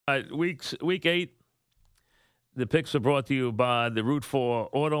Week 8. The picks are brought to you by the Route 4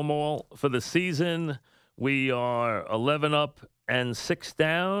 Auto Mall. For the season, we are 11 up and 6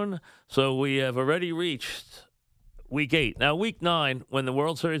 down. So we have already reached Week 8. Now, Week 9, when the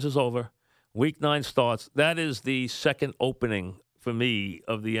World Series is over, Week 9 starts. That is the second opening for me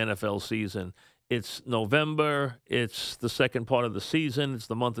of the NFL season. It's November. It's the second part of the season. It's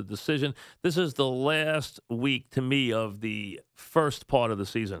the month of decision. This is the last week to me of the first part of the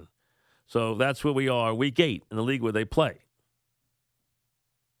season. So that's where we are, Week 8 in the league where they play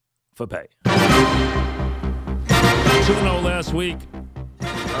for pay. 2-0 last week,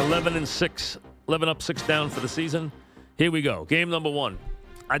 11-6, 11 up, 6 down for the season. Here we go. Game number 1.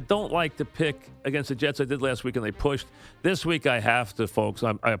 I don't like to pick against the Jets. I did last week and they pushed. This week I have to, folks.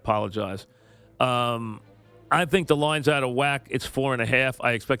 I apologize. I think the line's out of whack. It's 4.5.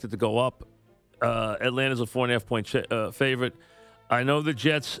 I expect it to go up. Atlanta's a 4.5-point favorite. I know the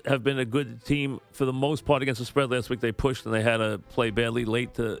Jets have been a good team for the most part against the spread. Last week they pushed and they had to play badly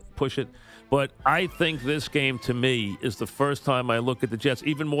late to push it. But I think this game, to me, is the first time I look at the Jets,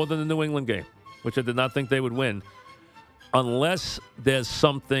 even more than the New England game, which I did not think they would win, unless there's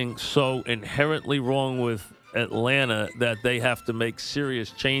something so inherently wrong with Atlanta that they have to make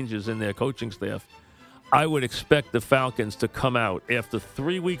serious changes in their coaching staff. I would expect the Falcons to come out after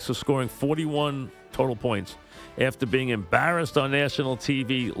 3 weeks of scoring 41 total points, after being embarrassed on national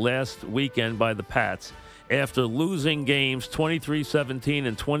TV last weekend by the Pats, after losing games 23-17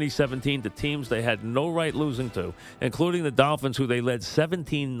 and 2017 to teams they had no right losing to, including the Dolphins, who they led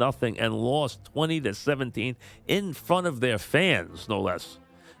 17-0 and lost 20-17 in front of their fans, no less.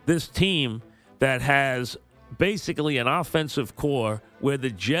 This team that has basically an offensive core where the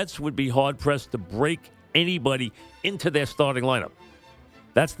Jets would be hard-pressed to break anybody into their starting lineup.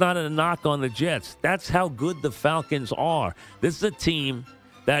 That's not a knock on the Jets. That's how good the Falcons are. This is a team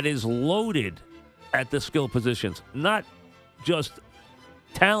that is loaded at the skill positions. Not just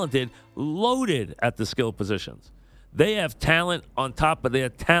talented, loaded at the skill positions. They have talent on top of their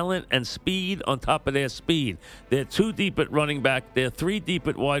talent and speed on top of their speed. They're 2 deep at running back. They're 3 deep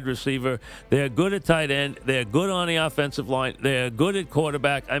at wide receiver. They're good at tight end. They're good on the offensive line. They're good at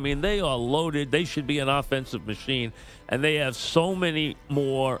quarterback. I mean, they are loaded. They should be an offensive machine. And they have so many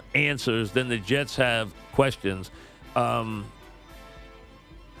more answers than the Jets have questions. I'm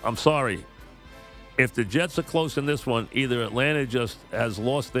sorry. If the Jets are close in this one, either Atlanta just has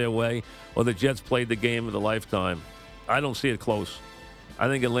lost their way or the Jets played the game of the lifetime. I don't see it close. I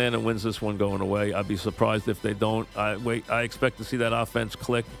think Atlanta wins this one going away. I'd be surprised if they don't. I expect to see that offense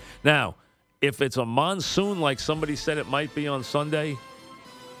click. Now, if it's a monsoon like somebody said it might be on Sunday,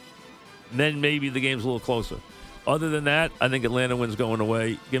 then maybe the game's a little closer. Other than that, I think Atlanta wins going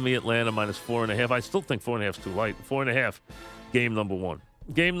away. Give me Atlanta minus 4.5. I still think 4.5 is too light. 4.5, game number 1.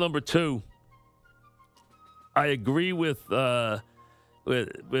 Game number 2, I agree with Peter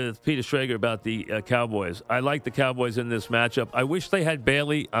Schrager about the Cowboys. I like the Cowboys in this matchup. I wish they had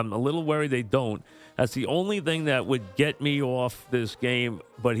Bailey. I'm a little worried they don't. That's the only thing that would get me off this game,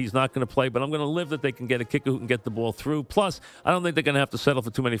 but he's not going to play. But I'm going to live that they can get a kicker who can get the ball through. Plus, I don't think they're going to have to settle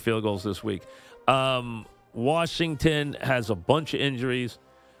for too many field goals this week. Washington has a bunch of injuries.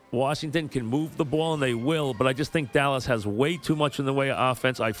 Washington can move the ball, and they will, but I just think Dallas has way too much in the way of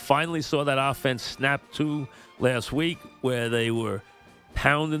offense. I finally saw that offense snap to last week where they were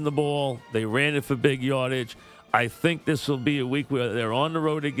pounding the ball. They ran it for big yardage. I think this will be a week where they're on the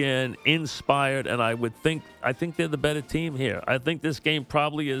road again, inspired, and I think they're the better team here. I think this game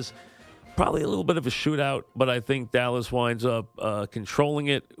probably is a little bit of a shootout, but I think Dallas winds up controlling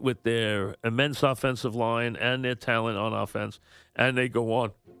it with their immense offensive line and their talent on offense, and they go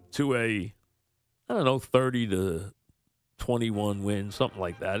on to a, 30-21 win, something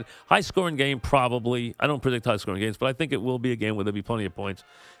like that. High-scoring game, probably. I don't predict high-scoring games, but I think it will be a game where there'll be plenty of points.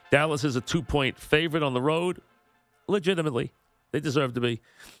 Dallas is a 2-point favorite on the road. Legitimately. They deserve to be.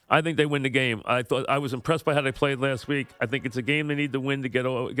 I think they win the game. I was impressed by how they played last week. I think it's a game they need to win to get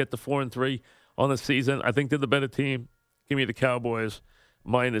to 4-3 on the season. I think they're the better team. Give me the Cowboys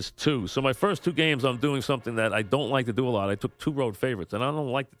 -2. So my first 2 games, I'm doing something that I don't like to do a lot. I took 2 road favorites, and I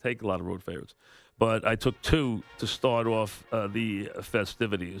don't like to take a lot of road favorites. But I took 2 to start off the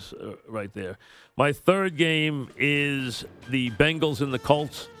festivities right there. My third game is the Bengals and the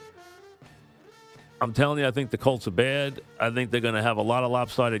Colts. I'm telling you, I think the Colts are bad. I think they're going to have a lot of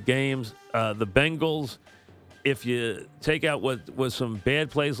lopsided games. The Bengals, if you take out what was some bad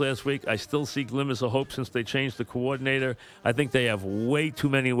plays last week, I still see glimmers of hope since they changed the coordinator. I think they have way too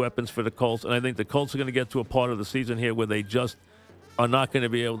many weapons for the Colts, and I think the Colts are going to get to a part of the season here where they just are not going to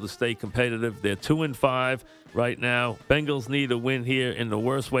be able to stay competitive. They're 2-5 right now. Bengals need a win here in the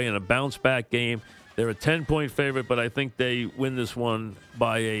worst way in a bounce-back game. They're a 10-point favorite, but I think they win this one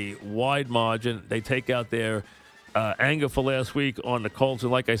by a wide margin. They take out their anger for last week on the Colts.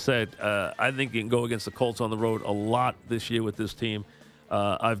 And like I said, I think you can go against the Colts on the road a lot this year with this team.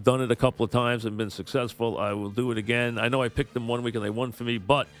 I've done it a couple of times and been successful. I will do it again. I know I picked them one week and they won for me,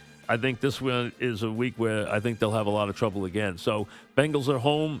 but I think this one is a week where I think they'll have a lot of trouble again. So Bengals are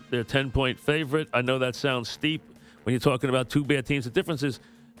home. They're a 10-point favorite. I know that sounds steep when you're talking about two bad teams. The difference is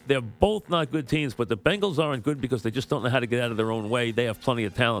they're both not good teams, but the Bengals aren't good because they just don't know how to get out of their own way. They have plenty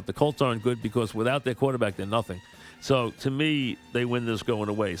of talent. The Colts aren't good because without their quarterback, they're nothing. So, to me, they win this going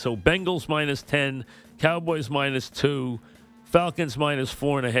away. So, Bengals -10, Cowboys -2, Falcons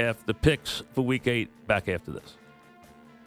 -4.5. The picks for Week 8 back after this.